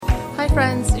Hi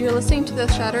friends, you're listening to the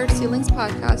Shattered Ceilings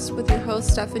podcast with your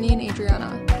hosts Stephanie and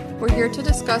Adriana. We're here to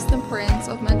discuss the importance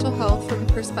of mental health from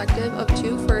the perspective of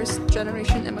two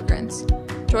first-generation immigrants.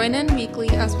 Join in weekly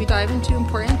as we dive into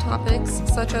important topics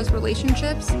such as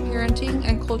relationships, parenting,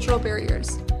 and cultural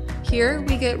barriers. Here,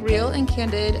 we get real and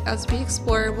candid as we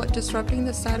explore what disrupting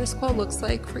the status quo looks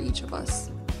like for each of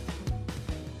us.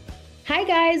 Hi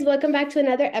guys, welcome back to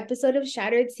another episode of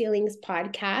Shattered Ceilings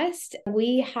podcast.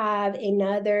 We have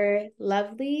another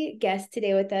lovely guest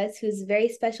today with us who's very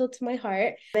special to my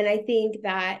heart. And I think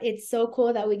that it's so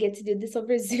cool that we get to do this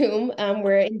over Zoom.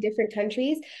 We're in different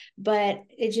countries, but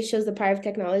it just shows the power of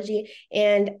technology.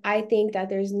 And I think that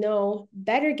there's no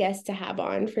better guest to have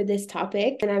on for this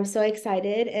topic. And I'm so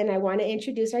excited. And I want to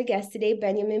introduce our guest today,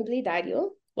 Benjamin Blidario.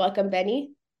 Welcome,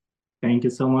 Benny. Thank you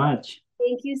so much.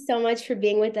 Thank you so much for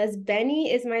being with us.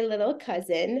 Benny is my little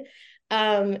cousin.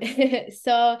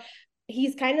 So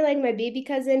he's kind of like my baby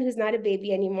cousin who's not a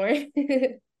baby anymore.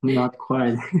 Not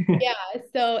quite. Yeah,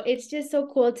 so it's just so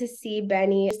cool to see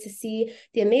Benny, to see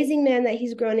the amazing man that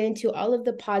he's grown into, all of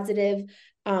the positive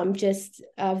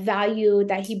value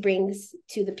that he brings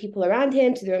to the people around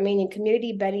him, to the Romanian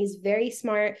community. Benny's very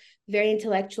smart, very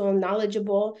intellectual,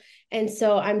 knowledgeable. And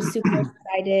so I'm super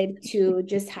excited to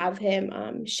just have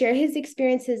him share his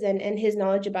experiences and his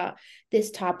knowledge about this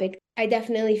topic. I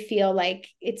definitely feel like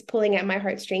it's pulling at my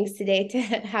heartstrings today to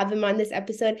have him on this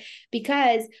episode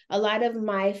because a lot of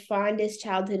my fondest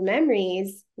childhood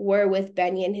memories were with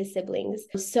Benny and his siblings.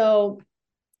 So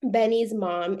Benny's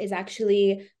mom is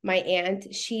actually my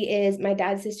aunt. She is my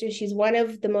dad's sister. She's one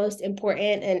of the most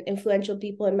important and influential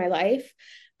people in my life.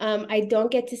 I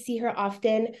don't get to see her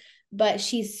often, but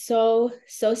she's so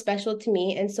special to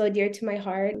me and so dear to my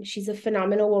heart. She's a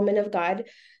phenomenal woman of God.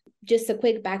 Just a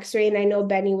quick backstory, and I know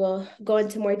Benny will go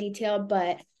into more detail,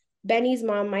 but Benny's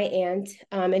mom, my aunt,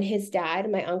 and his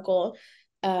dad, my uncle,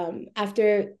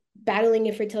 after battling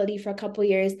infertility for a couple of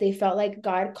years, they felt like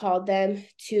God called them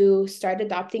to start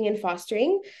adopting and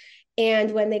fostering.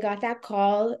 And when they got that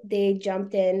call, they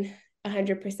jumped in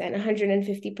 100%,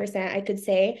 150%, I could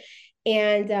say.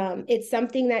 And it's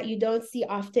something that you don't see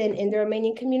often in the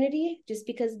Romanian community, just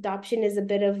because adoption is a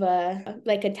bit of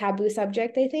a taboo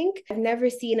subject, I think. I've never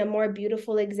seen a more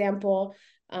beautiful example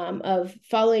of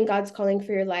following God's calling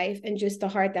for your life, and just the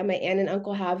heart that my aunt and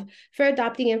uncle have for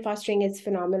adopting and fostering is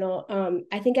phenomenal.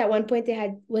 I think at one point they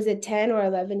had, was it 10 or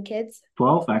 11 kids?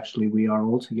 12, actually, we are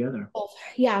all together. Oh,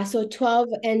 yeah, so 12.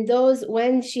 And those,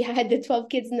 when she had the 12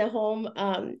 kids in the home,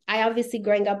 I obviously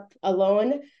growing up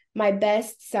alone, my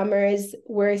best summers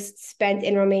were spent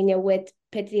in Romania with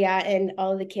Petria and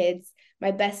all the kids.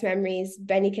 My best memories,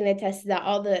 Benny can attest to that,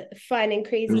 all the fun and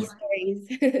crazy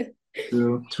stories.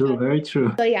 True, very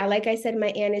true. So yeah, like I said, my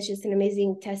aunt is just an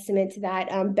amazing testament to that.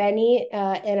 Benny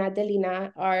and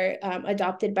Adelina are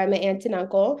adopted by my aunt and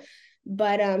uncle,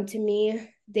 but to me,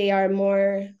 they are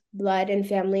more blood and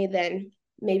family than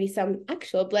maybe some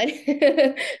actual blood.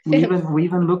 We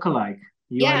even look alike.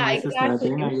 You and my exactly.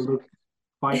 sister Adelina, you look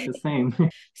quite the same.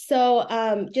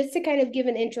 So just to kind of give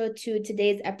an intro to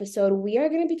today's episode, we are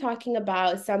going to be talking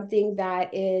about something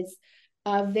that is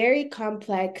a very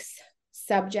complex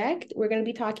subject. We're going to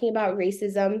be talking about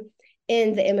racism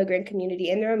in the immigrant community,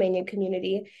 in the Romanian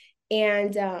community.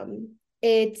 And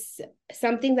it's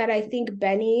something that I think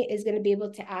Benny is going to be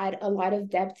able to add a lot of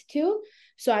depth to.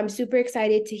 So I'm super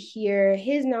excited to hear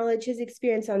his knowledge, his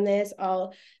experience on this.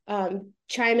 I'll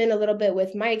chime in a little bit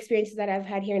with my experiences that I've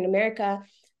had here in America.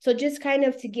 So just kind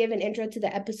of to give an intro to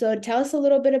the episode, tell us a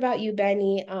little bit about you,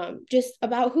 Benny, just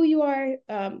about who you are,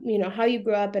 how you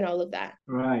grew up and all of that.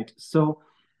 Right. So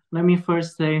let me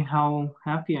first say how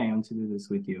happy I am to do this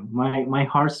with you. My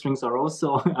heartstrings are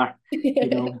also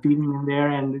beating in there,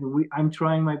 and I'm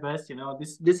trying my best.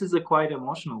 This is a quite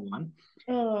emotional one.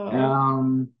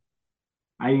 Oh.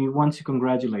 I want to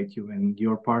congratulate you and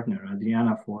your partner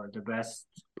Adriana for the best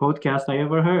podcast I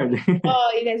ever heard.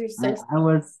 Oh, you guys are so.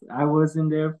 I was in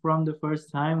there from the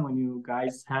first time when you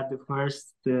guys had the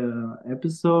first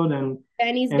episode, and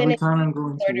Benny's every been time I'm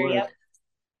going to work,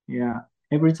 yeah.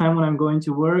 Every time when I'm going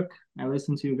to work, I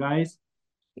listen to you guys.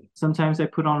 Sometimes I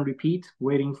put on repeat,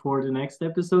 waiting for the next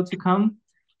episode to come.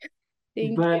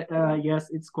 But yes,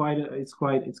 it's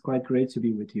quite great to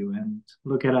be with you. And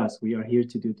look at us, we are here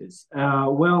to do this.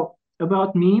 Well,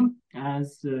 about me,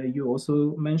 as you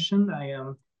also mentioned, I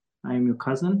am your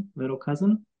cousin, little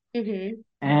cousin. Mm-hmm.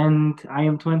 And I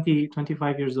am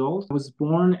 25 years old. I was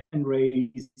born and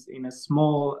raised in a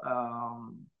small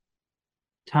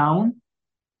town.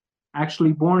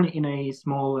 Actually born in a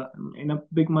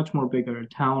much more bigger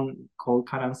town called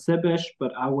Caransebeș,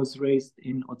 but I was raised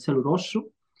in Oțel Roșu,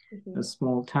 a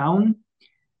small town.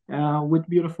 with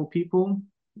beautiful people.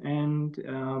 And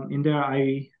in there,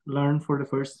 I learned for the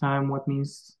first time what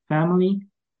means family.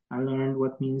 I learned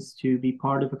what means to be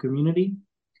part of a community.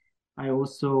 I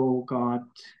also got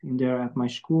in there at my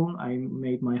school. I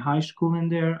made my high school in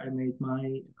there. I made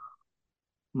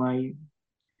my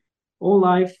whole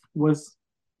life was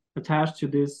attached to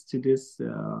this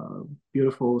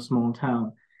beautiful small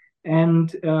town.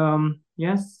 And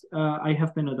yes, I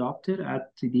have been adopted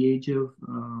at the age of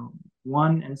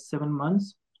 1 and 7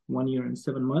 months, 1 year and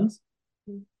 7 months.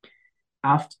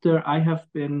 After I have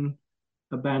been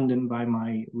abandoned by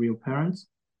my real parents,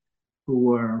 who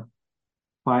were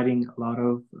fighting a lot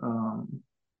of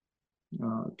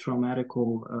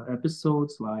traumatical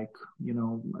episodes, like,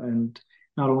 and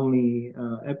not only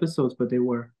episodes, but they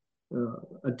were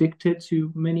addicted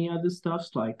to many other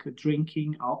stuffs like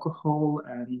drinking, alcohol,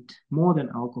 and more than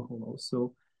alcohol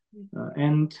also.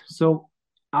 And so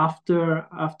after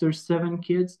 7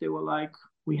 kids, they were like,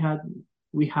 we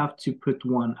have to put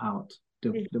one out,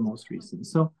 the most recent.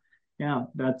 So yeah,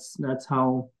 that's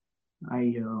how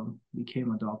I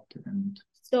became adopted, and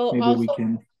So maybe also, we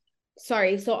can.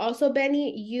 sorry. So also,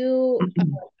 Benny,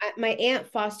 my aunt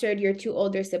fostered your two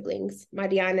older siblings,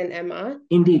 Marianne and Emma.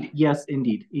 Indeed, yes,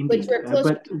 indeed. Which were close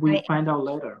But to we my find out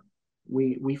later.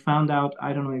 We found out.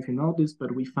 I don't know if you know this,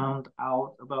 but we found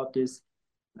out about this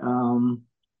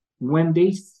when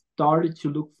they started to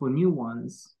look for new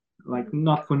ones, like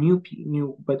not for new,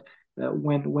 but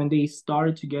when they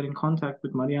started to get in contact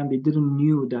with Marianne, they didn't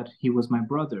knew that he was my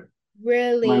brother, my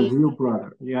Really? real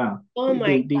brother. Yeah, Oh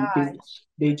my they gosh.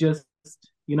 they just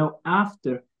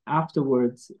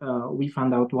afterwards we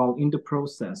found out while in the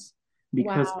process,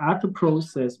 because Wow. at the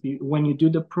process, when you do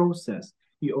the process,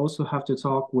 you also have to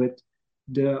talk with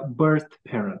the birth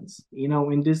parents.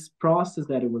 In this process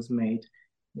that it was made,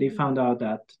 they found out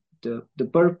that the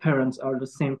birth parents are the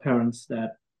same parents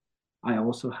that I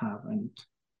also have, and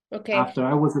Okay. after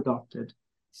I was adopted,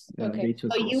 Okay. they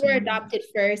took So you also were my name. adopted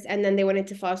first, and then they wanted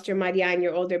to foster Marianne,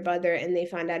 your older brother, and they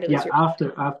found out it was Yeah, your.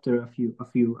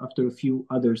 after a few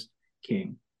others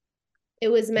came. It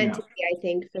was meant Yeah, to be, I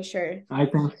think, for sure. I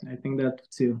think that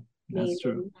too. That's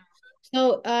true. Amazing.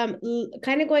 So,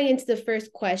 kind of going into the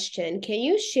first question, can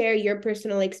you share your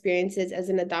personal experiences as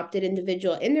an adopted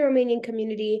individual in the Romanian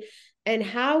community? And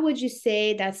how would you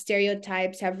say that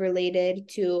stereotypes have related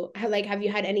to, like, have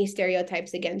you had any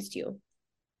stereotypes against you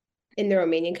in the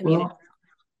Romanian community?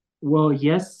 Well,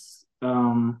 yes.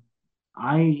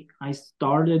 I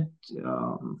started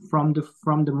from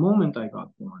the moment I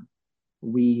got born.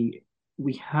 We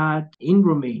had in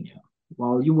Romania,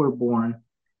 while you were born,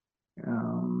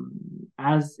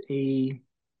 as a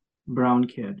brown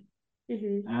kid,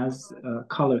 as a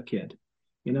color kid,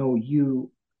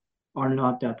 you are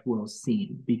not that well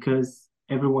seen, because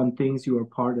everyone thinks you are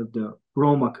part of the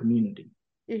Roma community,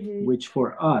 which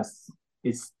for us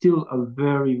is still a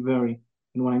very, very,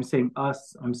 and when I'm saying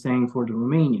us, I'm saying for the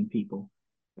Romanian people.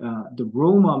 The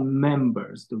Roma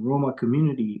members, the Roma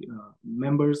community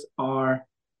members are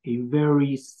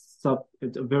it's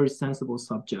a very sensible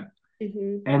subject.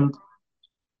 And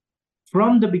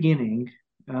from the beginning,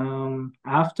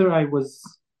 after I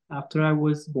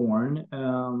was born,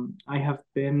 I have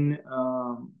been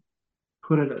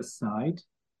put it aside,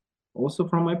 also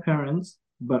from my parents,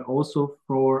 but also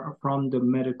from the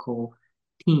medical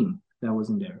team that was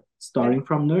in there, starting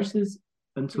from nurses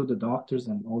until the doctors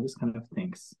and all this kind of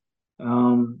things.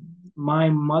 My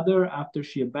mother, after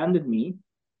she abandoned me,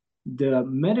 the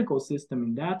medical system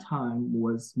in that time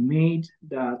was made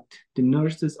that the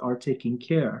nurses are taking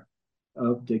care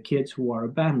of the kids who are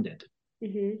abandoned.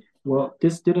 Well,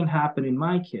 this didn't happen in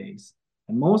my case.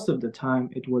 And most of the time,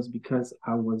 it was because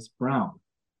I was brown.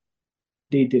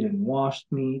 They didn't wash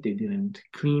me, they didn't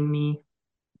clean me.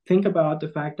 Think about the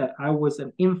fact that I was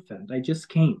an infant. I just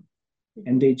came,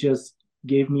 and they just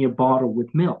gave me a bottle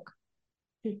with milk.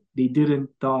 They didn't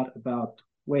thought about,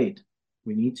 wait,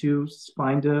 we need to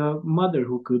find a mother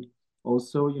who could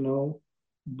also,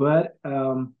 but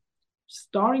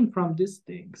starting from these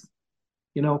things,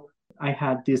 I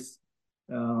had this,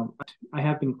 I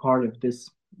have been part of this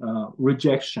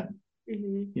rejection,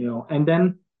 and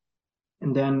then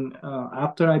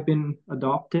after I've been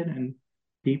adopted, and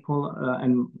people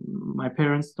and my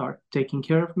parents start taking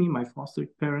care of me, my foster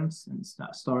parents, and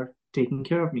start taking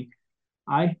care of me.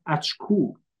 At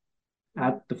school,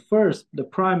 at the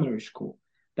primary school,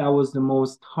 that was the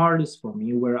most hardest for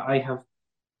me, where I have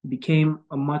became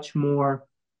a much more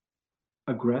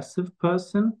aggressive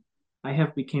person. I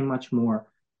have become much more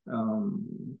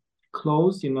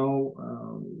close,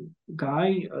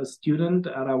 guy, a student,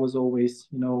 and I was always,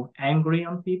 angry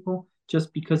on people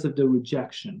just because of the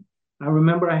rejection. I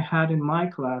remember I had in my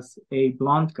class a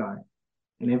blonde guy,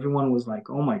 and everyone was like,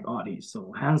 "Oh my God, he's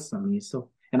so handsome. He's so,"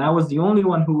 and I was the only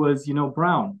one who was,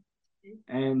 brown.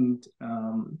 And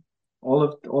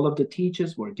all of the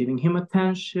teachers were giving him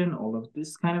attention, all of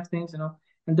this kind of things.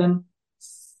 And then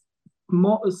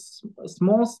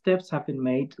small steps have been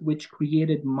made, which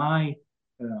created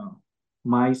uh,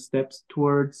 my steps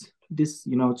towards this,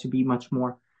 to be much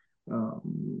more,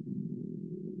 um,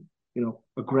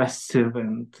 aggressive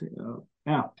and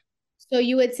yeah. So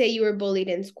you would say you were bullied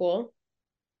in school?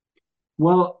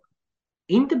 Well,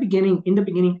 in the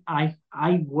beginning, I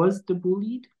was the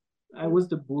bullied. I was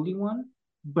the bully one,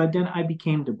 but then I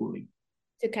became the bully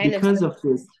To kind of because of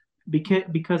this,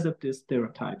 because of these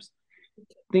stereotypes.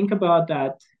 Think about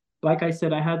that. Like I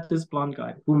said, I had this blonde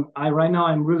guy whom I right now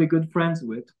I'm really good friends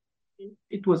with.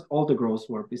 It was all the girls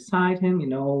were beside him.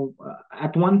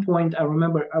 At one point, I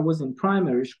remember I was in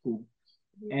primary school,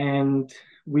 and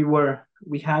we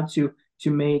had to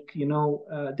make,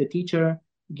 the teacher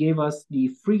gave us the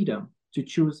freedom to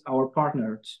choose our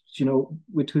partners,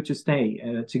 with who to stay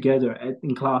together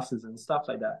in classes and stuff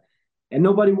like that. And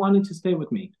nobody wanted to stay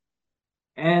with me.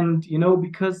 And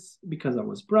because I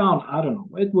was brown, I don't know,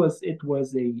 it was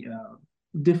a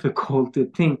difficult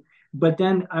thing. But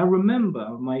then I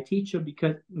remember my teacher,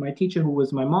 because my teacher, who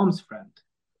was my mom's friend,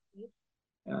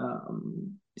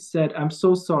 said, "I'm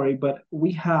so sorry, but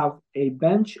we have a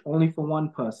bench only for one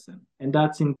person, and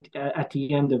that's in at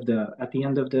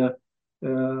the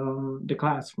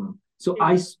classroom." So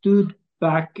I stood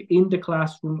back in the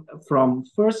classroom from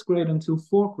first grade until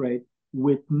fourth grade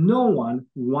with no one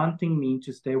wanting me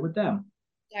to stay with them.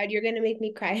 God, you're gonna make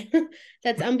me cry.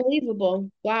 That's unbelievable.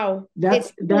 Wow. It's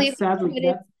That's unbelievable, sadly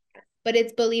that. but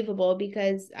it's believable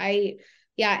because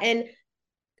yeah, and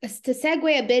to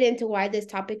segue a bit into why this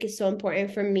topic is so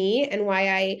important for me and why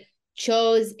I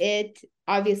chose it,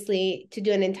 obviously, to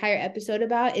do an entire episode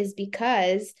about is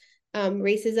because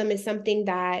racism is something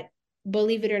that,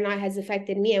 believe it or not, has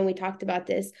affected me. And we talked about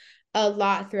this a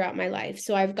lot throughout my life.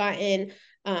 So I've gotten,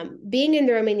 being in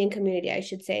the Romanian community, I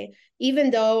should say, even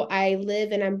though I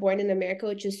live and I'm born in America,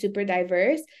 which is super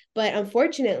diverse, but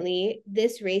unfortunately,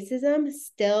 this racism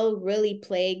still really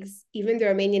plagues even the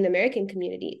Romanian American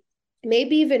community,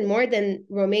 maybe even more than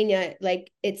Romania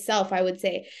like itself, I would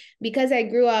say, because I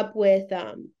grew up with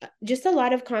just a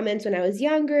lot of comments when I was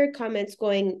younger, comments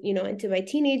going, into my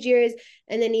teenage years.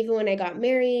 And then even when I got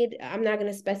married, I'm not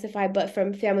going to specify, but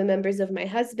from family members of my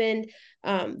husband,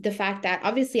 the fact that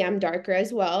obviously I'm darker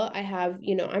as well. I have,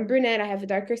 I'm brunette, I have a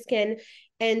darker skin.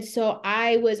 And so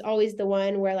I was always the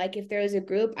one where, like, if there was a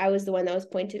group, I was the one that was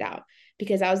pointed out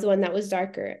because I was the one that was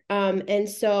darker. And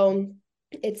so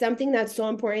it's something that's so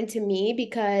important to me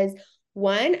because,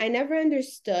 one, I never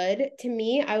understood. To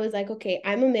me, I was like, okay,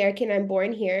 I'm American, I'm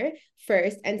born here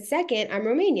first. And second, I'm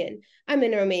Romanian. I'm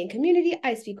in a Romanian community.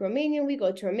 I speak Romanian. We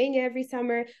go to Romania every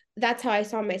summer. That's how I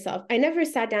saw myself. I never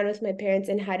sat down with my parents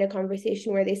and had a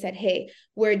conversation where they said, hey,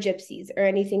 we're gypsies or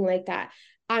anything like that.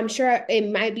 I'm sure it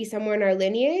might be somewhere in our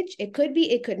lineage. It could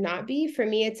be, it could not be. For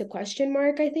me, it's a question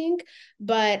mark, I think.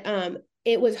 But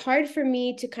it was hard for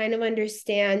me to kind of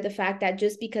understand the fact that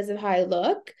just because of how I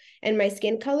look and my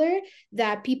skin color,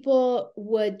 that people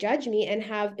would judge me and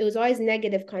it was always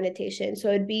negative connotation. So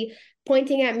it'd be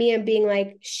pointing at me and being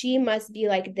like, she must be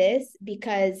like this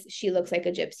because she looks like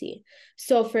a gypsy.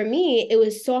 So for me, it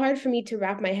was so hard for me to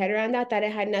wrap my head around that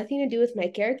it had nothing to do with my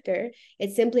character.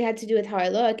 It simply had to do with how I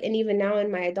look. And even now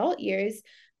in my adult years,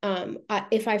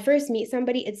 if I first meet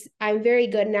somebody, I'm very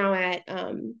good now at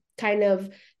kind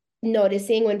of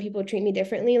noticing when people treat me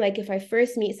differently. Like if I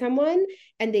first meet someone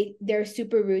and they're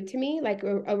super rude to me, like a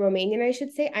Romanian, I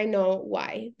should say, I know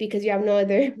why, because you have no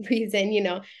other reason.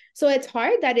 So it's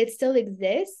hard that it still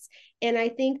exists. And I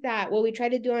think that what we try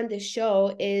to do on this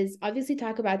show is obviously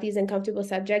talk about these uncomfortable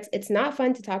subjects. It's not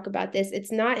fun to talk about this.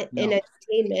 It's not an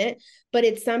entertainment, but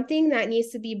it's something that needs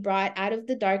to be brought out of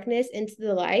the darkness into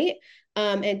the light,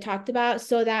 and talked about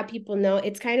so that people know.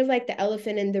 It's kind of like the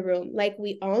elephant in the room. Like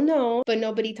we all know, but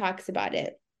nobody talks about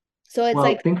it. So it's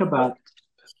like, think about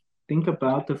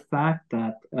the fact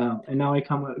that, and now I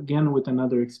come again with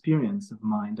another experience of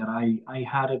mine that I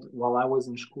had it while I was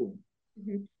in school.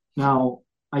 mm-hmm. Now,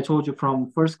 I told you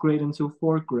from first grade until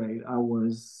fourth grade, I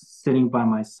was sitting by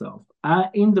myself.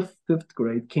 In the fifth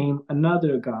grade came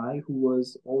another guy who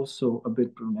was also a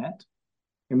bit brunette.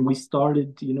 And we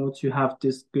started, to have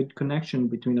this good connection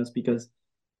between us because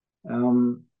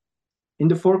in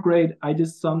the fourth grade, I did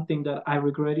something that I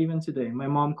regret even today. My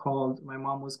mom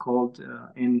was called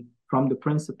from the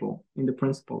principal in the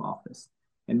principal office,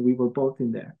 and we were both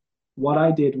in there. What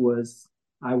I did was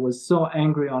I was so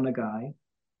angry on a guy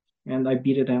and I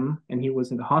beat him, and he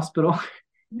was in the hospital.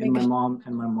 And my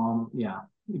mom, yeah,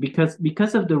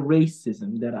 because of the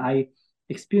racism that I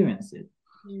experienced it.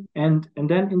 And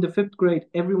then in the fifth grade,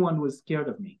 everyone was scared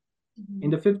of me.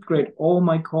 In the fifth grade, all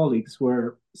my colleagues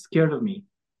were scared of me,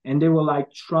 and they were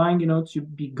like trying, to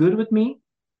be good with me,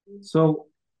 so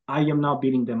I am not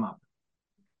beating them up.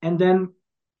 And then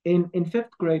in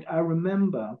fifth grade, I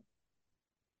remember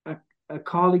a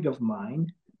colleague of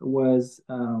mine was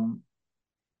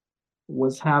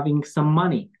having some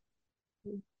money,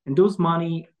 and those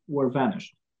money were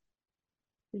vanished.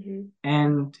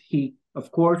 And he,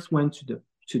 of course, went to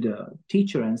the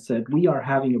teacher and said, "We are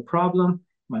having a problem.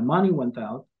 My money went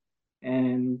out,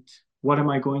 and what am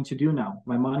I going to do now?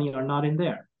 My money are not in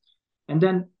there." And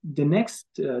then the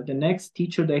next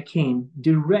teacher that came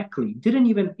directly didn't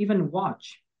even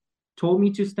watch, told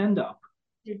me to stand up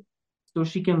so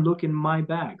she can look in my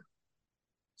bag,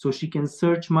 so she can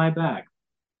search my bag,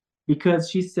 because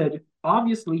she said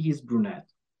obviously he's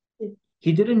brunette.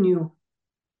 He didn't knew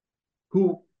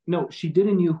who. No, she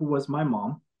didn't knew who was my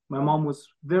mom. My mom was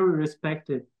very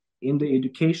respected in the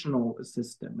educational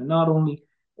system, and not only,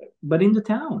 but in the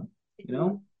town,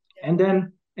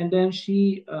 And then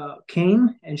she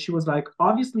came and she was like,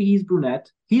 obviously he's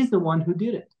brunette. He's the one who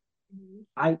did it.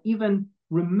 I even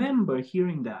remember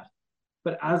hearing that.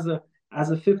 But as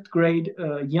a fifth grade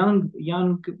young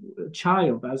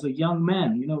child, as a young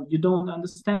man, you don't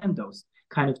understand those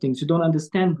kind of things. You don't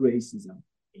understand racism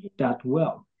that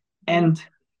well. And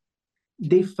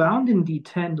they found in the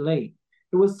 10 lei.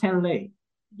 It was 10 lei.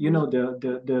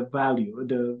 The value,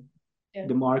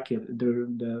 the market,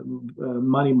 the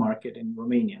money market in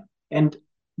Romania.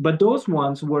 But those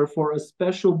ones were for a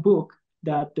special book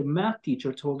that the math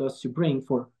teacher told us to bring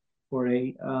for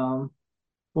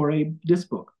this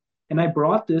book. And I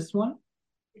brought this one,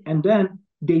 and then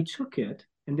they took it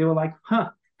and they were like,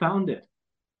 found it.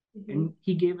 And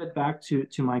he gave it back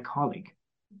to my colleague.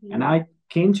 And I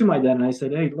came to my dad and I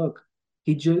said, "Hey, look,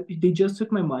 they just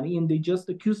took my money and they just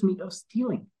accused me of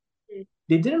stealing."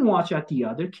 They didn't watch at the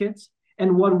other kids.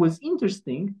 And what was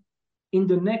interesting, in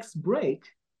the next break,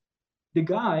 the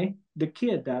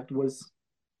kid that was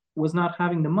not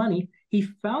having the money, he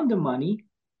found the money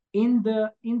in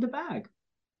the bag.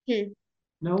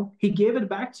 No, he gave it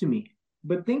back to me.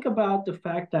 But think about the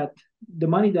fact that the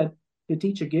money that the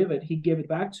teacher he gave it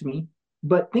back to me.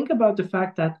 But think about the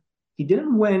fact that he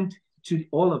didn't went to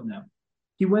all of them.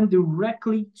 He went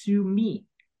directly to me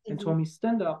and told me,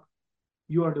 "Stand up.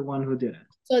 You are the one who did it."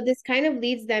 So this kind of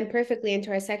leads then perfectly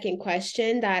into our second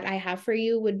question that I have for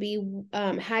you would be,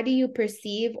 how do you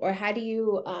perceive, or how do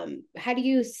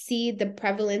you see the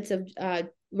prevalence of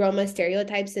Roma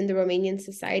stereotypes in the Romanian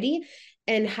society,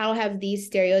 and how have these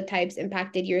stereotypes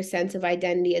impacted your sense of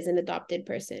identity as an adopted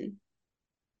person?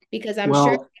 Because I'm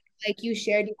sure, like you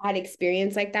shared, you had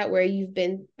experience like that where you've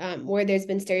been, where there's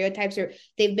been stereotypes or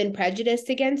they've been prejudiced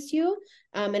against you,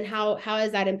 and how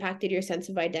has that impacted your sense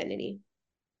of identity?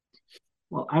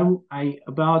 Well, I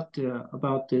about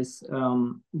this,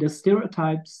 the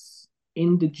stereotypes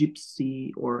in the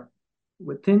Gypsy or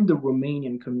within the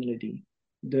Romanian community,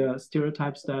 the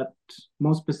stereotypes that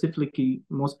most specifically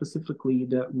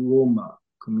the Roma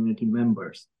community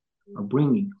members are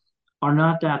bringing are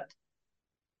not that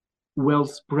well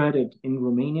spreaded in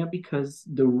Romania, because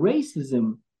the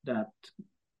racism that,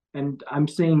 and I'm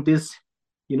saying this,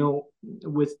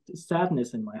 with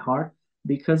sadness in my heart,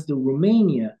 because the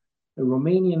Romanian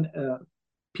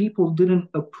people didn't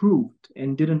approve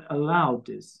and didn't allow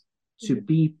this to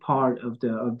be part of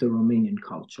the Romanian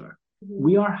culture.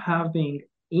 We are having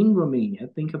in Romania,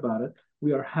 think about it,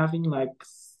 we are having like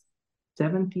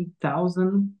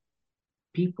 70,000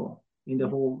 people in the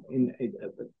whole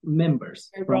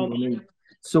members from Romania.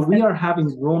 So we are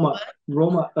having Roma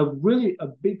a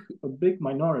big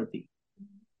minority,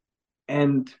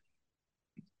 and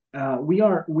we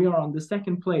are on the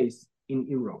second place in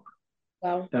Europe.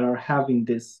 Wow. That are having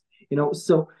this,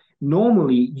 so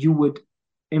normally you would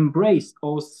embrace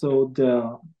also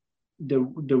the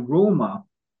Roma,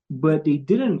 but they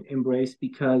didn't embrace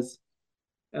because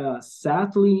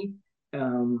sadly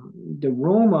the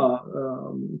Roma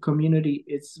community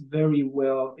it's very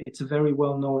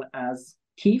well known as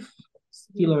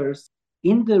stealers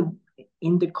in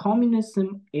the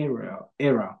communism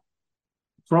era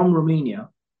from Romania.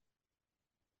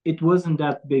 It wasn't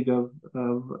that big of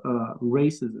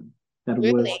racism that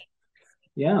really was.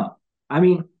 Yeah, I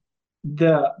mean,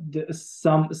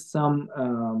 some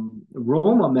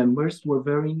Roma members were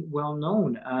very well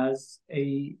known as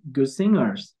good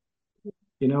singers.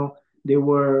 They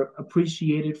were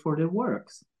appreciated for their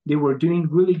works. They were doing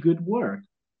really good work.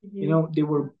 They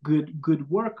were good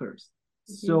workers.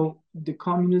 So the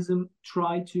communism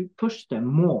tried to push them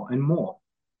more and more,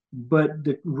 but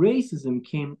the racism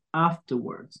came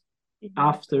afterwards,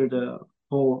 after the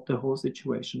whole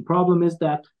situation. Problem is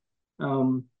that,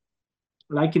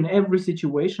 like in every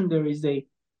situation, there is a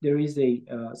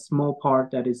small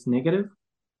part that is negative,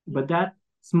 but that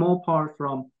small part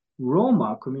from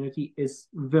Roma community is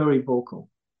very vocal,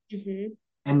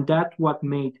 and that what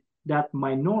made that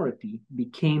minority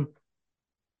became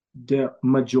the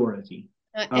majority.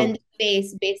 And the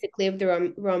face, basically, of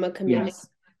the Roma community. Yes.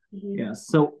 Yes.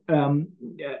 So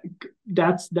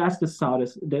that's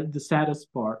the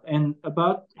saddest part. And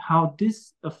about how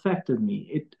this affected me,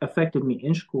 it affected me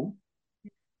in school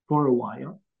for a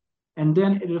while, and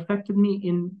then it affected me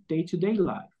in day-to-day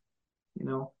life.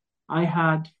 I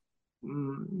had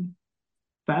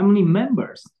family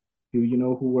members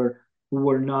who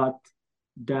were not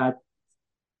that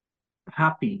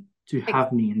happy to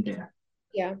have me in there.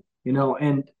 Yeah.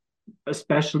 And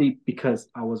especially because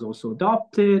I was also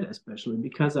adopted, especially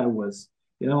because I was,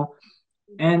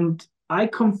 and I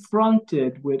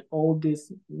confronted with all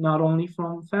this, not only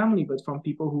from family, but from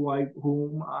people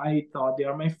whom I thought they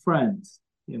are my friends,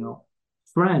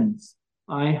 friends.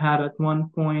 I had at one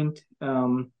point,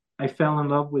 I fell in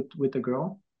love with a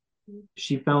girl.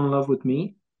 She fell in love with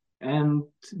me, and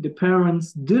the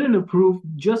parents didn't approve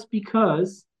just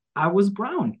because I was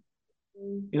brown.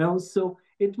 So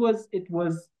it was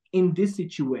in this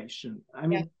situation. I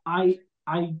mean, I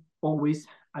always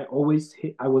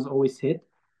was always hit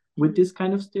with this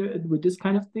kind of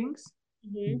things,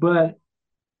 but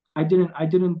I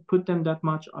didn't put them that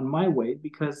much on my way,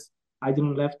 because I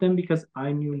didn't left them, because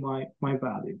I knew my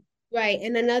value. Right.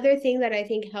 And another thing that I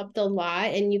think helped a lot,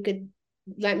 and you could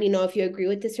let me know if you agree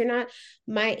with this or not.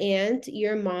 My aunt,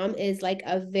 your mom, is like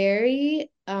a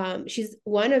very she's,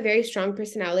 one, a very strong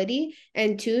personality,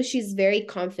 and two, she's very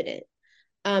confident.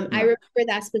 I remember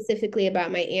that specifically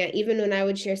about my aunt. Even when I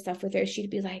would share stuff with her, she'd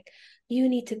be like, you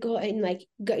need to go and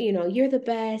go, you're the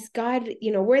best. God,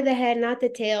 we're the head, not the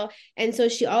tail. And so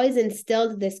she always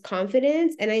instilled this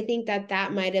confidence. And I think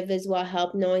that might have as well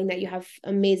helped, knowing that you have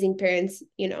amazing parents,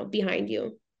 behind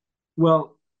you.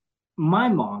 Well, my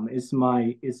mom is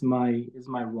my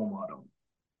role model.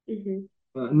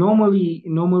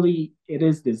 Normally it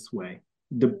is this way.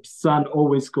 The son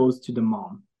always goes to the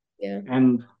mom. Yeah.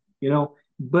 And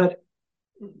but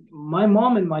my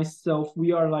mom and myself,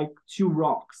 we are like two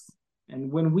rocks,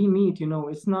 and when we meet,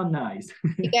 it's not nice.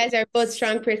 You guys are both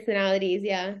strong personalities.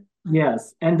 Yeah.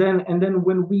 Yes. And then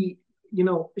when we,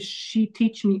 she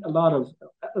teach me a lot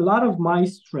of my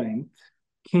strength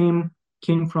came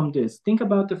from this. Think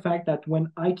about the fact that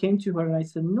when I came to her and I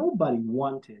said nobody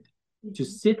wanted to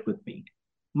sit with me,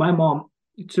 my mom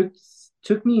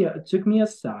took me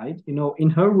aside, in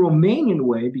her Romanian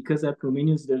way, because at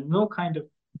Romanians there's no kind of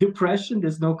depression,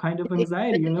 there's no kind of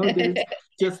anxiety, there's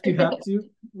just, you have to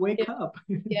wake up.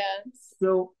 Yeah.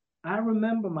 So I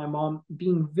remember my mom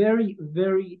being very,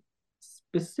 very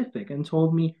specific and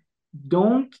told me,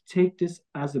 don't take this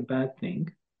as a bad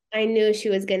thing. I knew she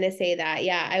was gonna say that.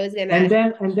 Yeah, I was gonna.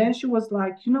 And then she was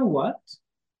like, you know what?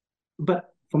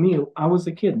 But for me, I was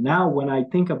a kid. Now, when I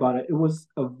think about it, it was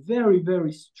a very,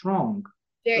 very strong,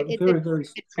 very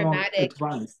strong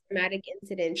advice. Traumatic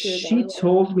incident too.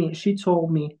 She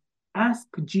told me, ask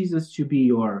Jesus to be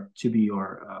your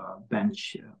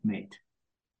bench mate.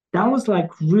 That was like,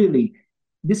 really,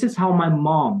 this is how my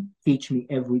mom teach me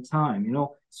every time,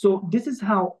 So this is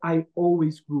how I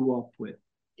always grew up with.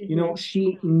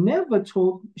 She never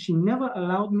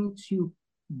allowed me to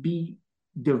be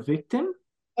the victim.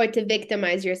 Or to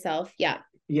victimize yourself. Yeah.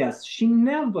 Yes, she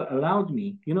never allowed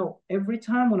me. Every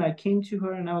time when I came to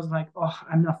her and I was like, oh,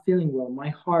 I'm not feeling well, my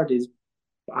heart is,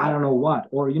 I don't know what.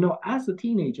 Or, as a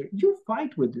teenager, you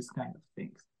fight with this kind of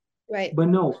things. Right. But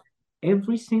no,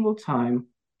 every single time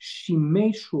she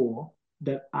made sure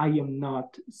that I am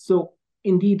not. So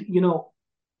indeed,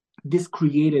 this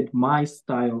created my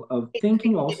style of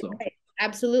thinking also. Right.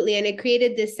 Absolutely. And it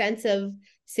created this sense of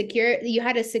secure. You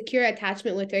had a secure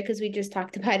attachment with her, because we just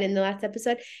talked about it in the last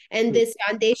episode, and this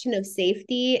foundation of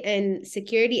safety and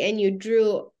security. And you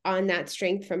drew on that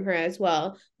strength from her as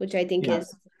well, which I think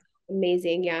is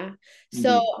amazing. Yeah.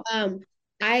 So,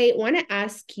 I want to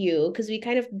ask you, because we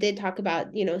kind of did talk about,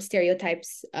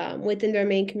 stereotypes within the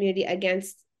Romanian community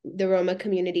against the Roma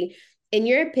community. In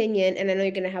your opinion, and I know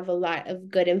you're going to have a lot of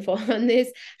good info on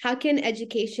this, how can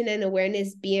education and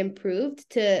awareness be improved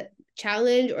to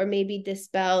challenge or maybe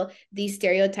dispel these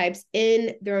stereotypes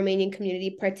in the Romanian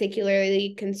community,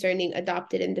 particularly concerning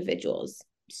adopted individuals?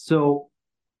 So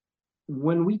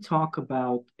when we talk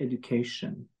about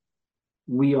education,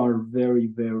 we are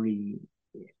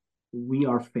we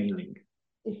are failing.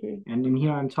 And in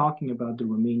here I'm talking about the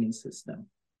Romanian system.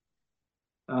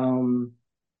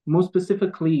 Most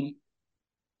specifically,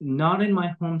 not in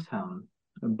my hometown,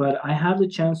 but I had the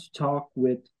chance to talk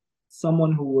with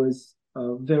someone who was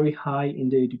very high in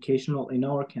the educational in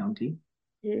our county.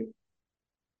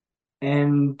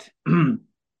 And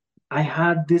I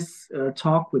had this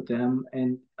talk with them,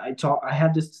 and I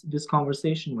had this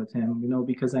conversation with him,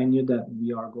 because I knew that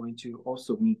we are going to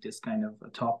also meet this kind of a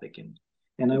topic,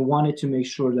 and I wanted to make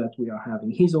sure that we are having.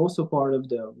 He's also part of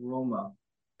the Roma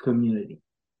community,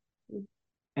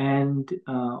 and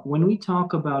when we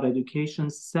talk about education,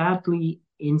 sadly,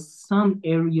 in some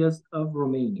areas of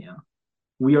Romania,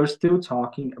 we are still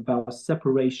talking about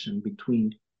separation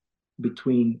between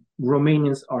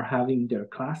Romanians are having their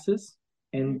classes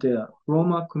and the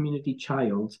Roma community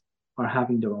child are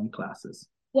having their own classes.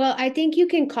 Well, I think you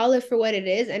can call it for what it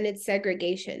is, and it's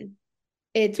segregation.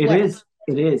 It is.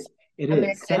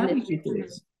 Sadly,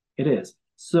 it is.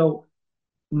 So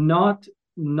not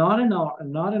in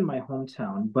my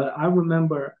hometown, but I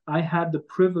remember I had the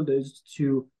privilege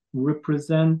to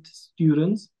represent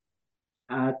students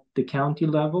at the county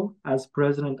level as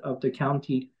president of the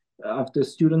county of the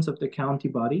students of the county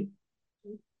body.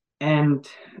 And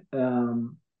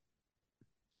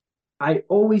I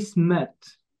always met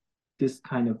this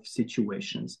kind of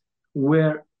situations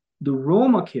where the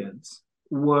Roma kids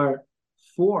were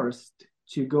forced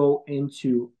to go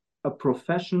into a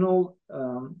professional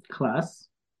class,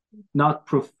 not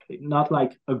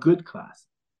like a good class,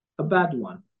 a bad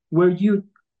one, where you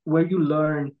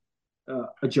learn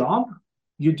a job,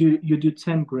 you do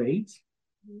 10 grades,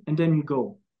 and then you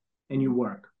go and you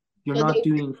work.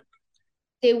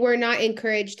 They were not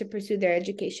encouraged to pursue their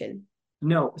education.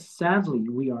 No, sadly,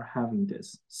 we are having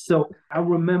this. So I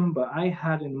remember I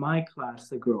had in my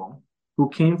class a girl who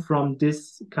came from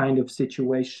this kind of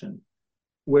situation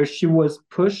where she was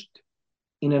pushed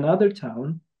in another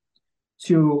town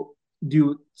to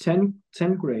do 10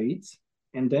 grades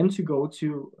and then to go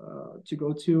to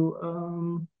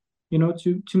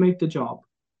make the job.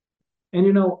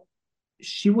 And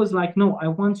she was like, no, I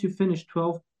want to finish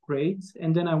 12 grades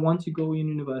and then I want to go in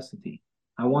university.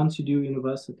 I want to do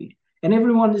university. And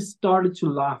everyone just started to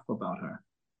laugh about her.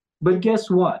 But guess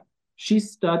what? She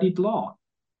studied law.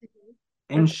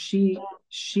 And she's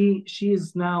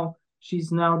now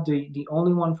the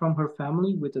only one from her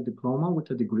family with a diploma,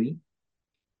 with a degree.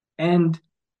 And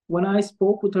when I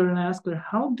spoke with her and asked her,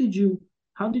 how did you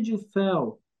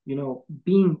feel,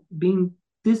 being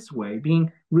this way,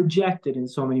 being rejected in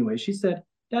so many ways? She said,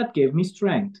 that gave me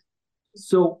strength.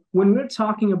 So when we're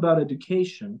talking about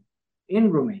education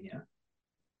in Romania,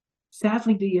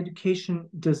 sadly, the education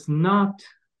does not,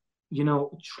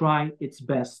 try its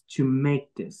best to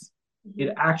make this.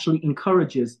 It actually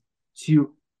encourages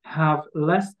to have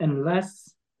less and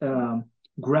less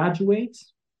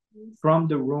graduates from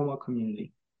the Roma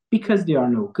community because they are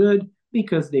no good,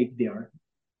 because they are.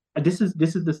 This is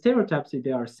the stereotypes that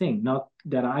they are saying, not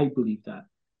that I believe that,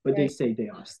 but They say they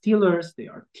are stealers, they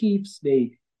are thieves,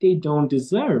 they don't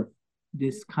deserve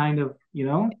this kind of,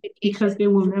 because they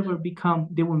will never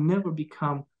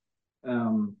become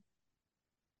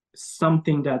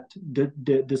something that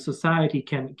the society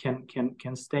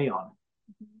can stay on.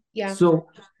 Yeah. So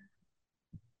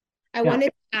I wanted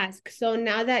to ask, so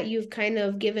now that you've kind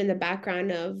of given the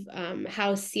background of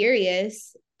how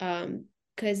serious,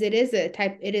 because it is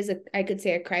I could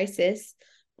say a crisis,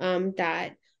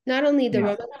 that not only the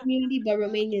Roma community, but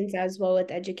Romanians as well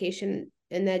with education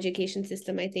and the education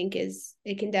system, I think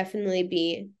it can definitely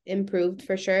be improved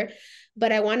for sure.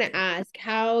 But I want to ask,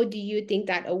 how do you think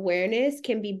that awareness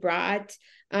can be brought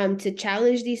to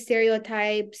challenge these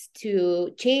stereotypes, to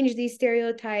change these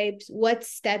stereotypes? What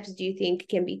steps do you think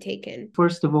can be taken?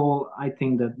 First of all, I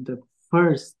think that the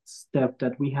first step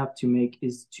that we have to make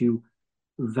is to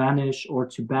banish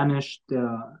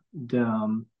the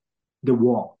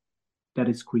wall that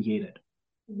is created.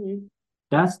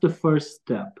 That's the first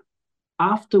step.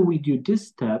 After we do this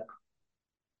step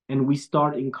and we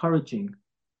start encouraging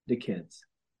the kids,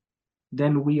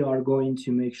 then we are going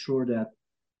to make sure that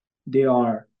they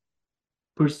are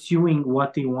pursuing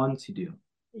what they want to do.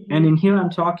 And in here,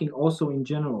 I'm talking also in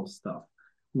general stuff.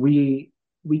 We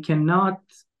cannot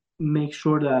make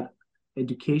sure that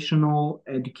education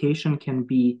can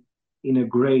be in a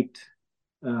great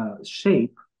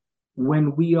shape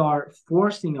when we are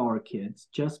forcing our kids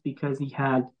just because he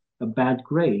had a bad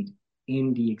grade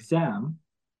in the exam,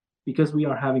 because we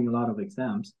are having a lot of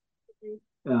exams.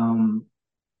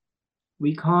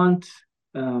 We can't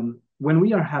when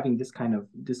we are having this kind of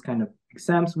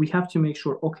exams, we have to make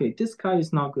sure, okay, this guy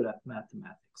is not good at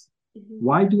mathematics.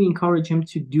 Why do we encourage him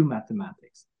to do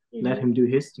mathematics? Let him do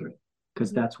history,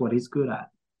 because that's what he's good at.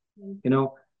 You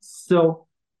know, so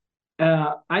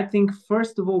I think,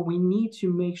 first of all, we need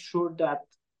to make sure that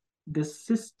the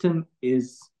system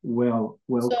is well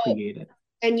created.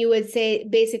 And you would say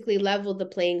basically level the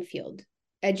playing field,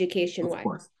 education-wise. Of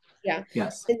course. Yeah.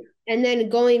 Yes. And then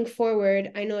going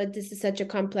forward, I know this is such a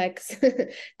complex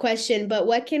question, but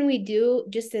what can we do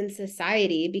just in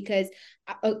society? Because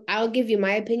I'll give you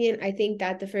my opinion. I think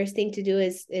that the first thing to do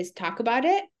is talk about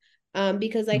it.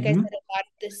 Because like I said, a lot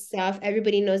of this stuff,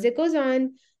 everybody knows it goes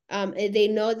on. They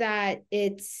know that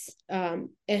it's a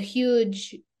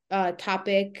huge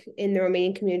topic in the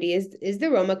Romanian community is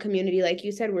the Roma community. Like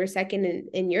you said, we're second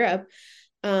in Europe.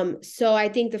 So I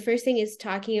think the first thing is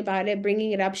talking about it,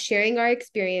 bringing it up, sharing our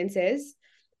experiences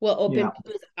will open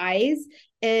people's eyes.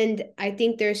 And I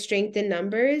think there's strength in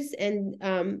numbers and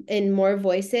in more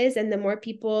voices. And the more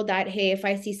people that, hey, if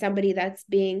I see somebody that's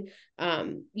being,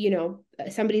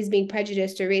 somebody's being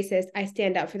prejudiced or racist, I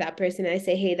stand up for that person and I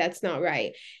say, hey, that's not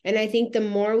right. And I think the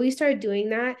more we start doing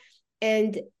that,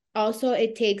 and also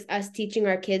it takes us teaching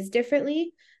our kids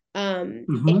differently,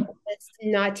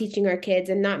 not teaching our kids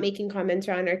and not making comments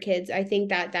around our kids. I think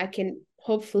that can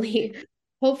hopefully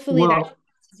that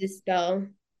dispel.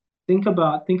 Think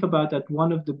about that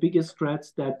one of the biggest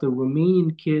threats that the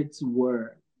Romanian kids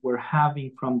were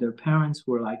having from their parents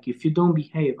were like, if you don't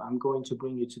behave, I'm going to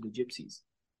bring you to the gypsies.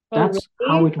 That's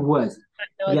really? How it was.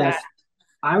 Yes. That.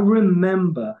 I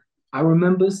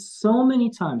remember so many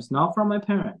times, not from my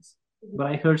parents, but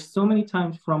I heard so many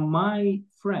times from my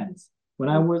friends when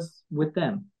I was with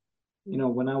them,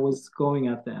 when I was going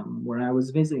at them, when I was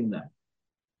visiting them.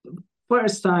 The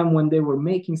first time when they were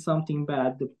making something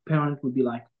bad, the parent would be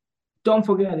like, don't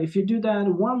forget, if you do that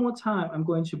one more time, I'm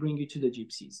going to bring you to the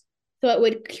gypsies. So it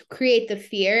would create the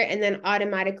fear and then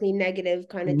automatically negative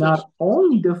connotation. Not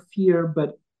only the fear,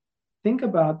 but think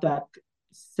about that.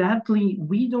 Sadly,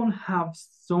 we don't have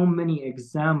so many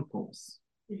examples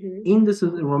in the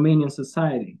Romanian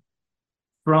society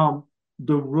from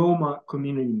the Roma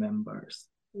community members.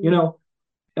 We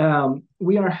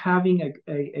are having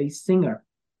a singer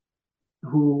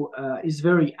who is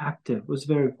very active, was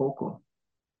very vocal.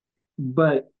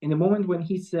 But in the moment when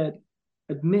he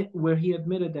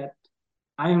admitted that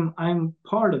I'm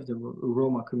part of the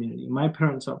Roma community, my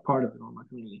parents are part of the Roma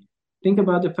community. Think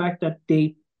about the fact that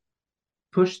they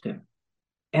pushed him,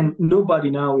 and nobody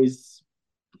now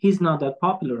he's not that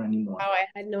popular anymore. Oh, I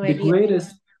had no idea.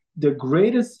 The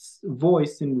greatest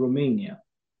voice in Romania,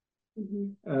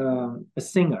 a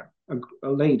singer, a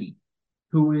lady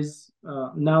who is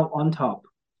now on top,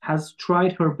 has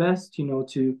tried her best,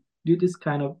 to do this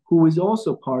kind of, who is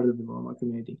also part of the Roma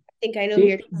community. I think I know who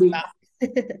you're talking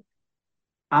about.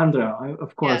 Andrea,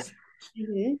 of course.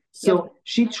 Yeah. So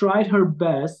she tried her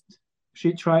best.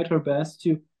 She tried her best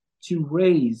to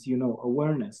raise,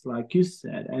 awareness, like you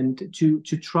said, and to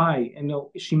try.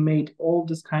 She made all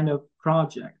this kind of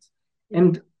projects.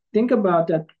 And think about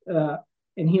that.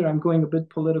 And here I'm going a bit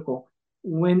political.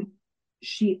 When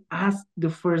she asked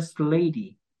the first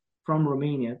lady from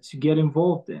Romania to get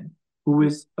involved in, who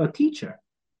is a teacher.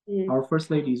 Our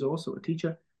first lady is also a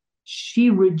teacher.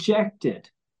 She rejected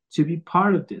to be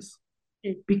part of this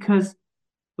because,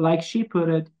 like she put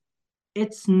it,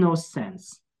 it's no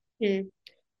sense.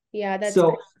 Yeah, that's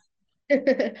so.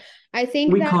 I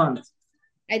think we can't.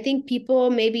 I think people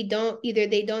maybe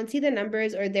they don't see the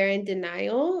numbers, or they're in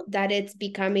denial that it's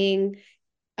becoming.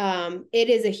 It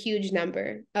is a huge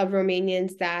number of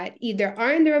Romanians that either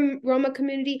are in the Roma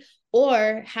community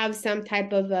or have some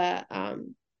type of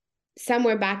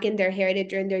somewhere back in their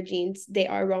heritage or in their genes, they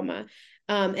are Roma.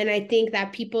 And I think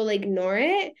that people ignore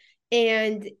it.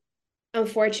 And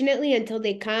unfortunately, until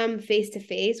they come face to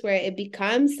face where it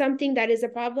becomes something that is a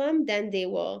problem, then they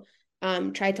will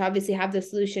try to obviously have the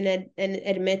solution and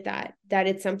admit that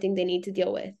it's something they need to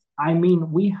deal with. I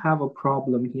mean, we have a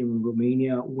problem here in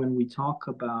Romania when we talk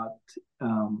about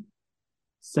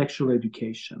sexual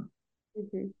education.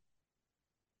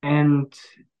 And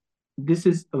this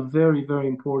is a very, very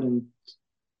important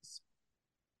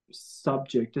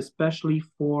subject, especially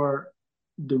for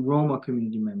the Roma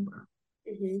community member.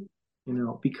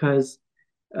 Because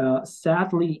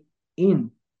sadly in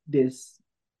this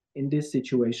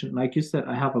situation, like you said,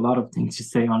 I have a lot of things to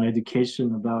say on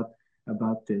education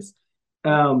about this.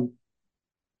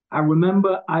 I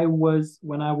remember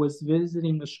when I was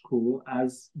visiting a school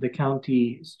as the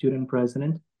county student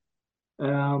president,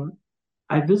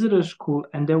 I visited a school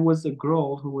and there was a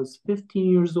girl who was 15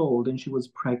 years old and she was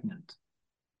pregnant.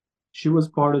 She was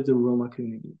part of the Roma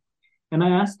community. And I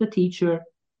asked the teacher,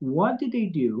 what did they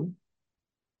do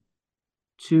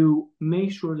to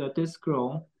make sure that this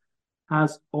girl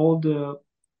has all the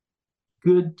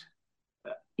good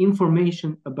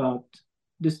information about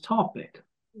this topic?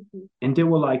 Mm-hmm. And they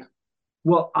were like,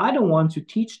 well, I don't want to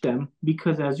teach them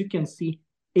because, as you can see,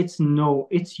 it's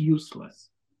useless.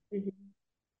 Mm-hmm.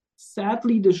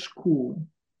 Sadly, the school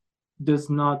does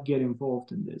not get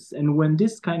involved in this. And when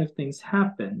this kind of things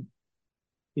happen,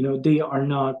 they are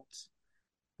not,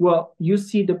 well, you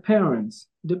see the parents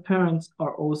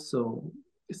are also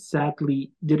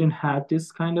sadly didn't have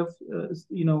this kind of,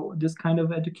 this kind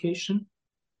of education.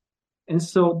 And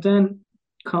so then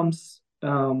comes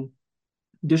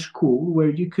the school where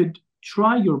you could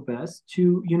try your best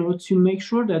to, to make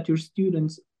sure that your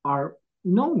students are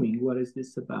knowing what is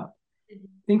this about. Mm-hmm.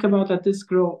 Think about that this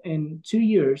girl in 2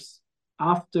 years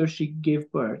after she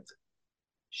gave birth,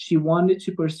 she wanted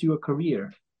to pursue a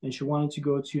career and she wanted to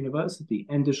go to university,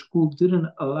 and the school didn't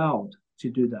allow to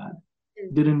do that.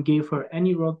 Mm-hmm. Didn't give her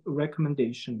any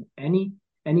recommendation, any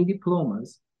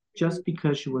diplomas, just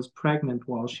because she was pregnant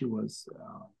while she was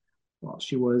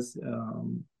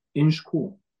in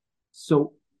school.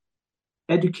 So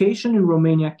education in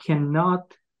Romania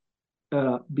cannot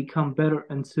become better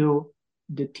until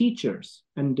the teachers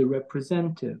and the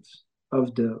representatives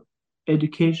of the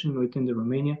education within the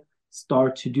Romania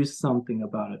start to do something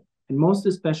about it. And most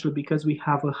especially because we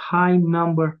have a high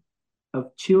number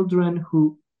of children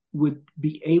who would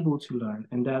be able to learn.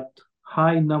 And that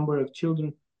high number of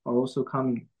children are also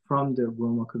coming from the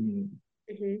Roma community.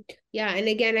 Mm-hmm. Yeah. And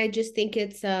again, I just think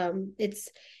it's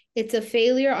a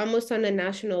failure almost on a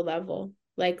national level.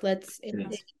 Like,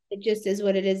 it just is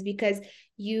what it is, because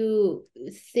you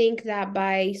think that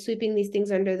by sweeping these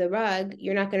things under the rug,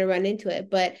 you're not going to run into it.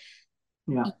 But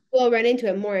you will run into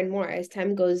it more and more as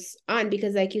time goes on,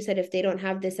 because like you said, if they don't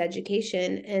have this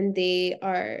education and they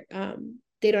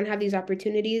don't have these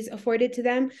opportunities afforded to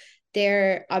them,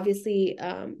 they're obviously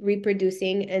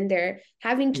reproducing and they're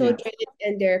having children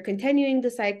and they're continuing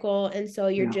the cycle. And so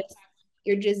you're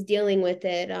just dealing with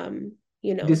it.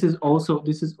 This is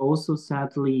also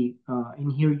sadly, in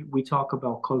here we talk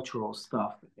about cultural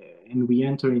stuff and we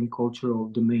enter in cultural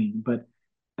domain, but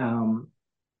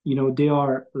they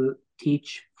are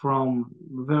teach from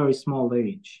very small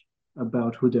age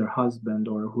about who their husband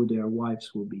or who their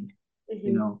wives will be.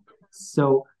 Mm-hmm.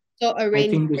 So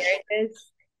arranged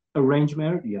marriages. Arranged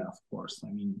marriage, yeah, of course.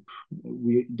 I mean,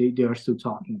 they are still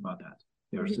talking about that.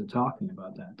 They are still talking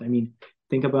about that. I mean,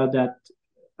 think about that.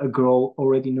 A girl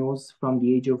already knows from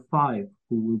the age of 5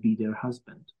 who will be their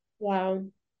husband. Wow.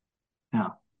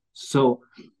 Yeah. So,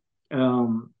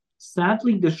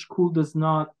 sadly, the school does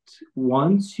not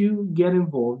want to get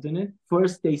involved in it.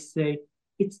 First, they say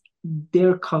it's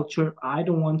their culture. I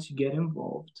don't want to get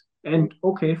involved. And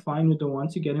okay, fine, you don't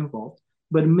want to get involved,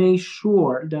 but make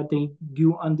sure that they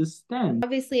do understand.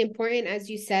 Obviously important, as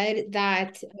you said,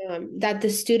 that the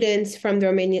students from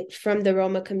the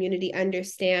Roma community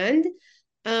understand,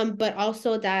 but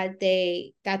also that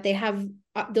they have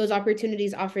those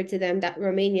opportunities offered to them that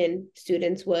Romanian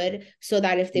students would, so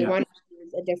that if they want to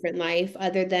choose a different life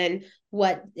other than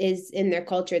what is in their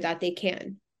culture, that they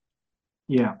can.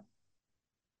 Yeah.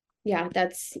 Yeah,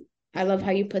 I love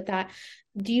how you put that.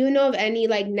 Do you know of any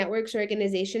like networks or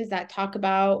organizations that talk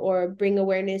about or bring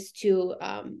awareness to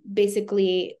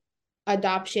basically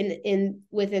adoption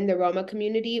within the Roma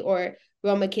community, or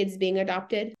Roma kids being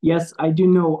adopted? Yes, I do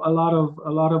know a lot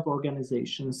of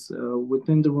organizations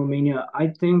within the Romania. I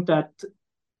think that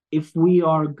if we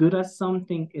are good at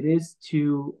something, it is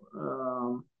to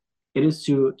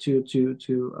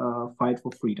fight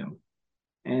for freedom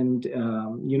and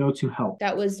to help.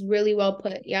 That was really well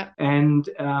put. Yeah. And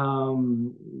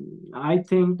I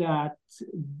think that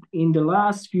in the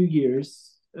last few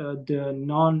years, the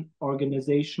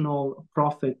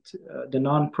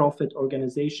non-profit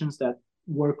organizations that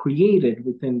were created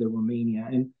within the Romania,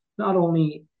 and not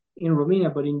only in Romania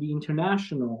but in the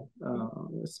international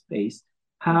space,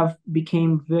 have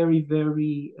became very,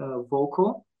 very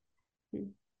vocal.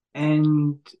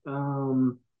 And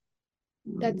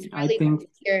that's really good to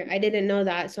hear. I didn't know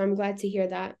that, so I'm glad to hear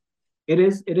that. It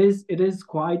is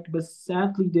quite, but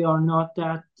sadly they are not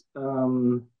that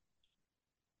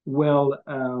well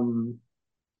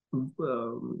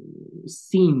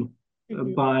seen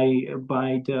by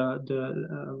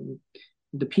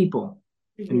the people,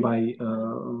 and by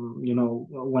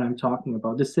what I'm talking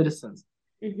about, the citizens.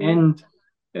 And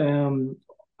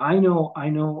I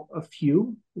know a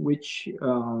few which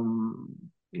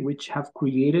have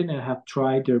created and have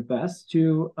tried their best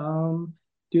to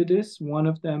do this. One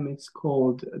of them is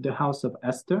called the House of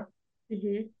Esther.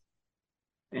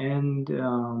 and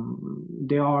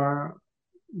they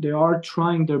are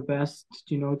trying their best,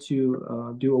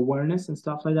 to do awareness and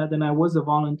stuff like that. And I was a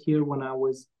volunteer when I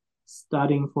was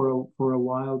studying for a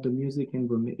while the music in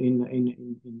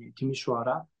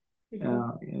Timișoara.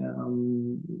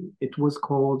 It was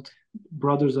called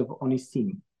Brothers of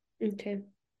Onisim. Okay.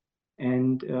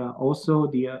 And also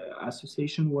the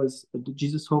association was the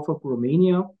Jesus Hope of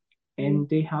Romania, and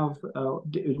they have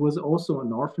it was also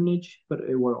an orphanage, but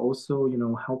it were also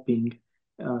helping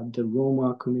the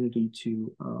Roma community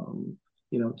to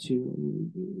to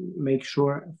make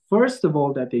sure, first of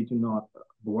all, that they do not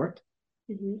abort,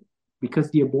 because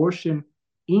the abortion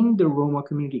in the Roma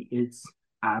community is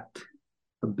at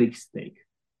a big stake.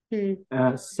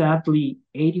 Sadly,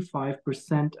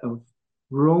 85% of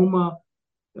Roma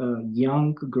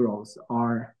young girls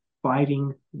are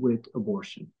fighting with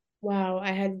abortion. Wow,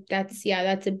 that's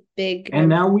a big. And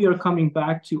now we are coming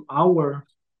back to our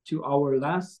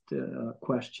last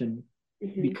question,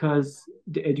 because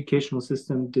the educational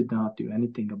system did not do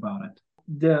anything about it.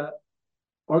 The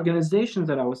organizations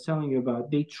that I was telling you about,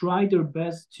 they try their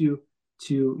best to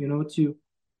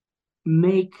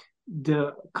make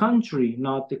the country,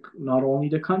 not only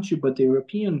the country, but the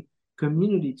European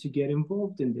community, to get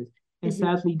involved in this. And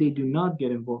sadly, they do not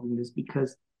get involved in this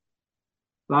because,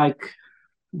 like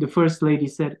the First Lady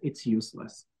said, it's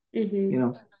useless.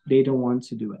 They don't want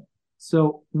to do it.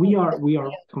 So we are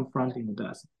confronting with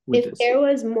this. If there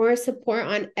was more support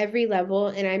on every level,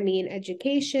 and I mean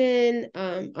education,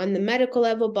 on the medical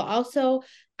level, but also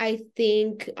I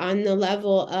think on the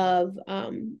level of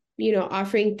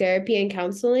offering therapy and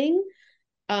counseling,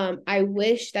 I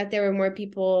wish that there were more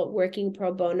people working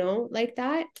pro bono like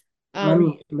that. Let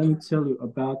me tell you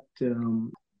about.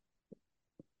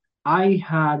 I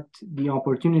had the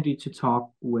opportunity to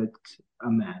talk with a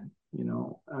man.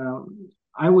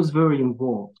 I was very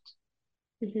involved.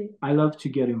 I love to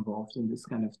get involved in this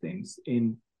kind of things,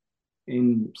 in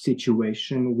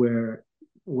situation where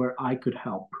I could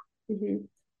help.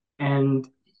 And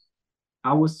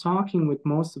I was talking with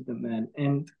most of the men,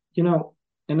 and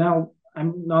now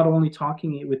I'm not only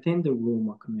talking within the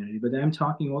Roma community, but I'm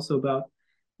talking also about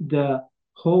the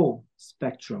whole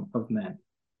spectrum of men.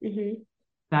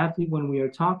 Sadly, when we are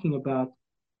talking about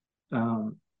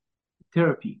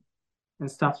therapy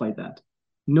and stuff like that,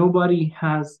 nobody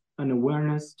has an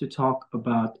awareness to talk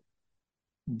about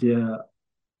the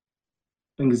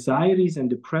anxieties and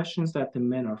depressions that the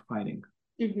men are fighting,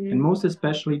 and most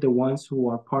especially the ones who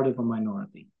are part of a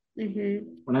minority.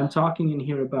 When I'm talking in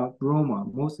here about Roma,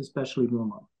 most especially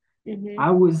Roma,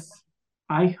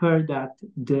 I heard that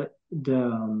the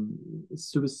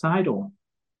suicidal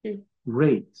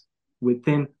rate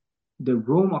within the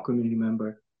Roma community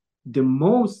member, the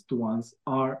most ones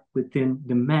are within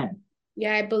the men.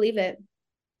 Yeah, I believe it.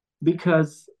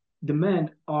 Because the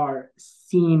men are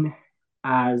seen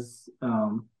as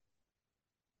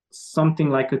something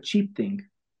like a cheap thing.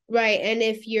 Right. And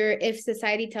if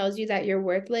society tells you that you're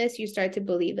worthless, you start to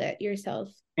believe it yourself.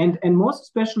 And most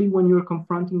especially when you're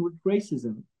confronting with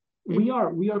racism. We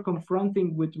are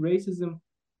confronting with racism.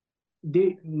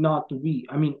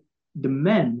 I mean, the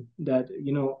men that,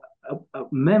 a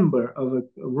member of a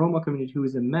Roma community who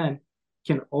is a man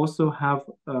can also have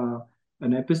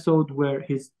an episode where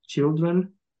his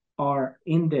children are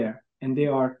in there and they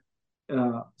are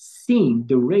seeing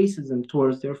the racism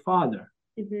towards their father.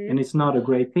 And it's not a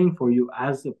great thing for you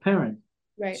as a parent,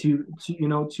 right, to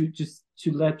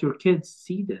let your kids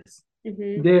see this.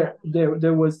 There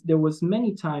was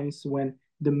many times when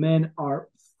the men are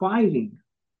fighting,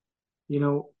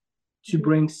 to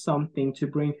bring something,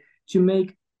 to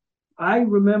make. I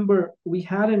remember we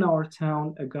had in our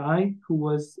town a guy who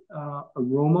was a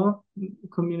Roma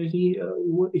community.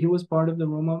 He was part of the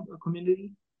Roma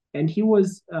community, and he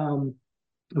was a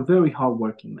very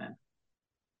hardworking man.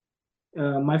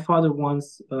 My father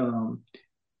once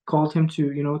called him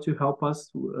to help us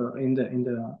in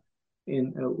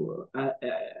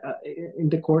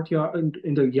the courtyard,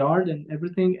 in the yard and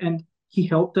everything, and he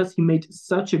helped us. He made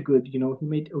such a good, he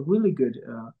made a really good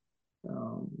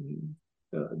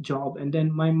job. And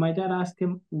then my dad asked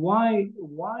him why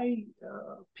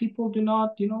people do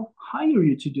not hire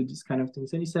you to do this kind of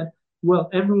things, and he said, well,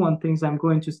 everyone thinks I'm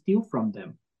going to steal from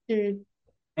them.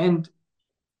 And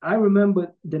I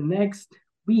remember the next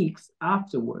weeks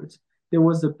afterwards, there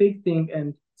was a big thing,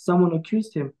 and someone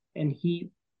accused him, and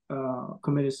he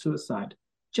committed suicide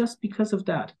just because of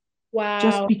that. Wow.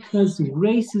 Just because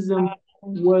racism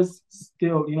was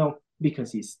still,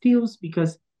 because he steals,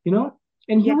 because,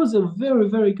 and he was a very,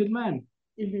 very good man.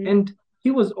 And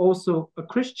he was also a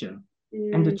Christian,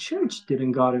 and the church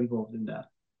didn't got involved in that.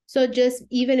 So just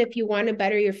even if you want to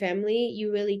better your family,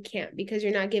 you really can't because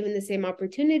you're not given the same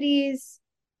opportunities.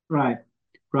 Right,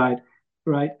 right,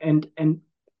 right. And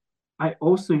I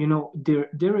also,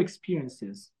 their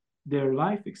experiences, their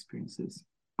life experiences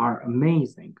are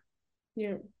amazing.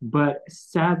 Yeah. But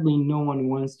sadly, no one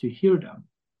wants to hear them.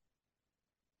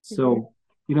 So,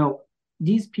 Mm-hmm.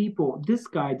 These people, this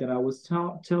guy that I was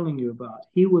telling you about,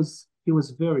 he was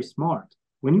very smart.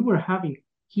 When you were having,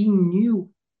 he knew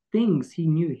things, he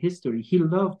knew history, he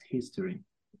loved history.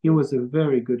 He was a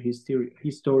very good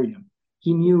historian.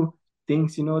 He knew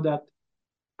things, that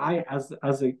I,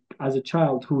 as a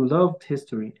child who loved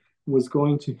history, was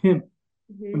going to him.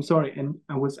 Mm-hmm. I'm sorry, and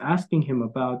I was asking him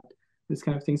about this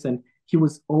kind of things, and he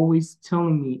was always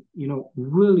telling me,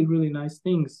 really, really nice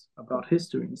things about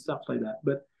history and stuff like that.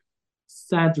 But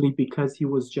sadly, because he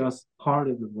was just part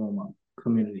of the Roma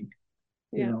community,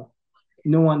 Yeah.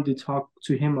 no one did talk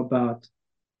to him about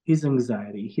his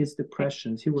anxiety, his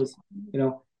depressions. He was,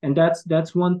 and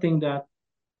that's one thing that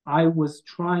I was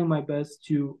trying my best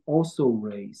to also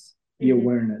raise the Mm-hmm.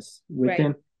 awareness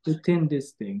Right. within this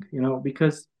thing,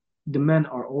 because the men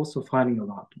are also fighting a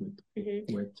lot with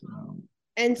Mm-hmm. with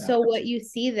And that. so what you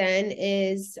see then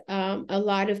is a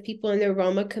lot of people in the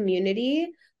Roma community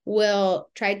will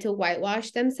try to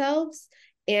whitewash themselves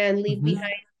and leave Mm-hmm.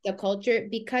 behind the culture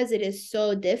because it is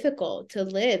so difficult to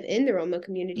live in the Roma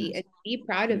community and be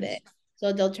proud of it.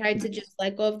 So they'll try to just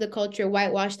let go of the culture,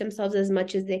 whitewash themselves as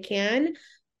much as they can.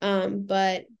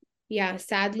 But yeah,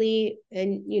 sadly,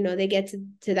 and they get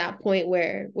to that point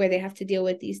where they have to deal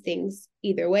with these things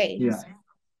either way. Yeah.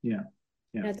 Yeah.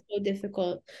 Yeah. That's so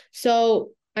difficult.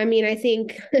 So, I mean, I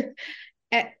think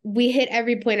we hit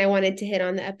every point I wanted to hit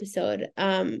on the episode.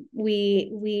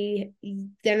 We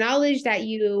the knowledge that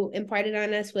you imparted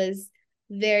on us was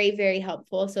very, very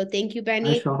helpful. So thank you, I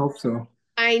Benny. shall hope so.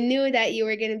 I knew that you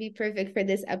were going to be perfect for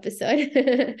this episode.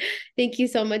 Thank you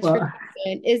so much for Well,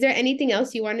 coming. Is there anything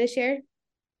else you want to share?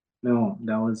 no,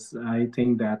 I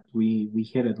think that we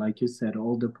hit it, like you said,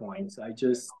 all the points. I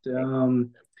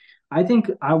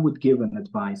think I would give an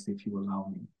advice if you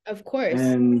allow me. Of course.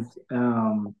 And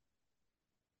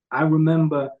I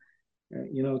remember,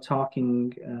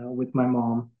 talking with my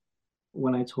mom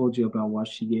when I told you about what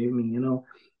she gave me.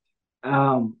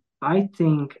 I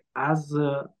think as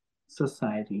a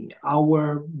society,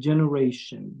 our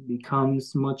generation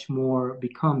becomes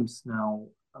now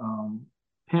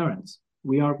parents.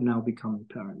 We are now becoming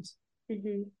parents.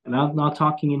 Mm-hmm. And I'm not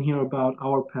talking in here about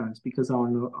our parents because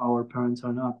our parents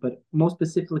are not, but more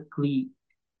specifically,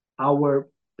 our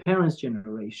parents'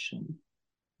 generation.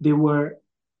 They were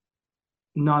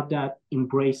not that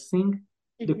embracing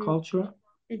the Mm-hmm. culture,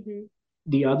 Mm-hmm.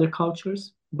 the other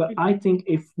cultures. But I think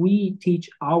if we teach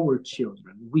our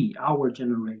children, our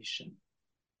generation,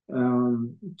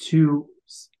 um, to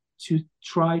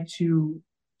try to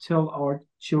tell our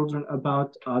children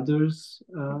about others,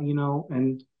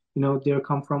 and they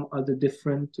come from other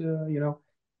different,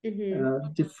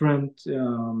 Mm-hmm. different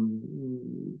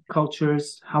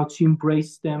cultures, how to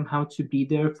embrace them, how to be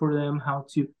there for them, how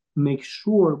to make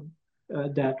sure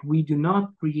that we do not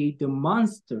create the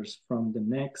monsters from the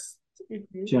next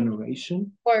Mm-hmm.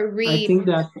 generation. Or I think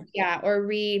that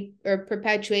or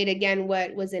perpetuate again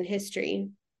what was in history.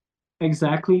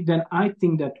 exactly. Then I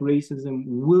think that racism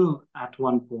will at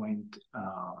one point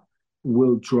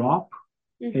will drop,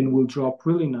 Mm-hmm. and will drop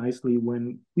really nicely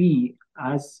when we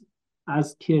as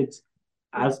kids,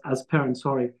 as parents,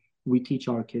 sorry, we teach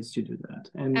our kids to do that.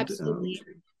 And Absolutely.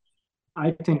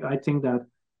 I think that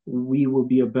we will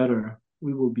be a better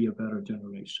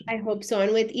generation. I hope so.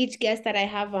 And with each guest that I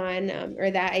have on, or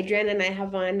that Adriana and I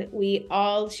have on, we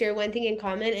all share one thing in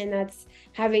common, and that's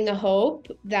having a hope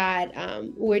that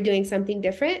we're doing something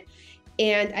different.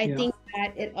 And I think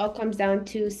that it all comes down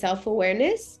to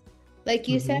self-awareness, like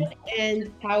you said, and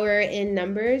power in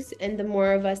numbers. And the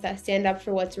more of us that stand up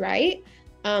for what's right,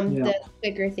 the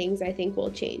bigger things I think will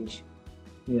change.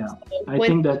 Yeah, I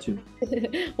think that too.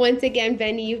 Once again,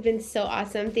 Benny, you've been so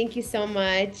awesome. Thank you so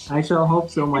much. I shall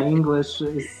hope so. My English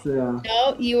is. No,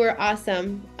 you were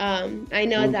awesome. I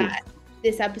know that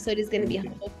this episode is going to be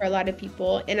helpful for a lot of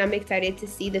people, and I'm excited to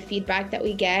see the feedback that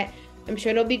we get. I'm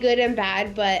sure it'll be good and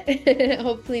bad, but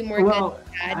hopefully more good than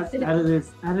bad.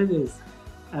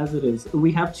 As it is.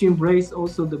 We have to embrace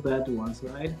also the bad ones,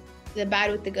 right? The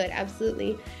bad with the good,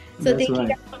 absolutely. So thank you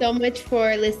guys so much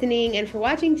for listening and for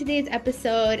watching today's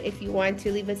episode. If you want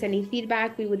to leave us any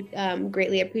feedback, we would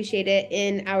greatly appreciate it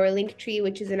in our link tree,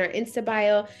 which is in our Insta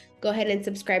bio. Go ahead and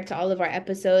subscribe to all of our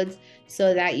episodes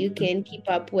so that you can keep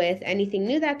up with anything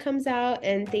new that comes out.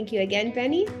 And thank you again,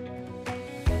 Benny.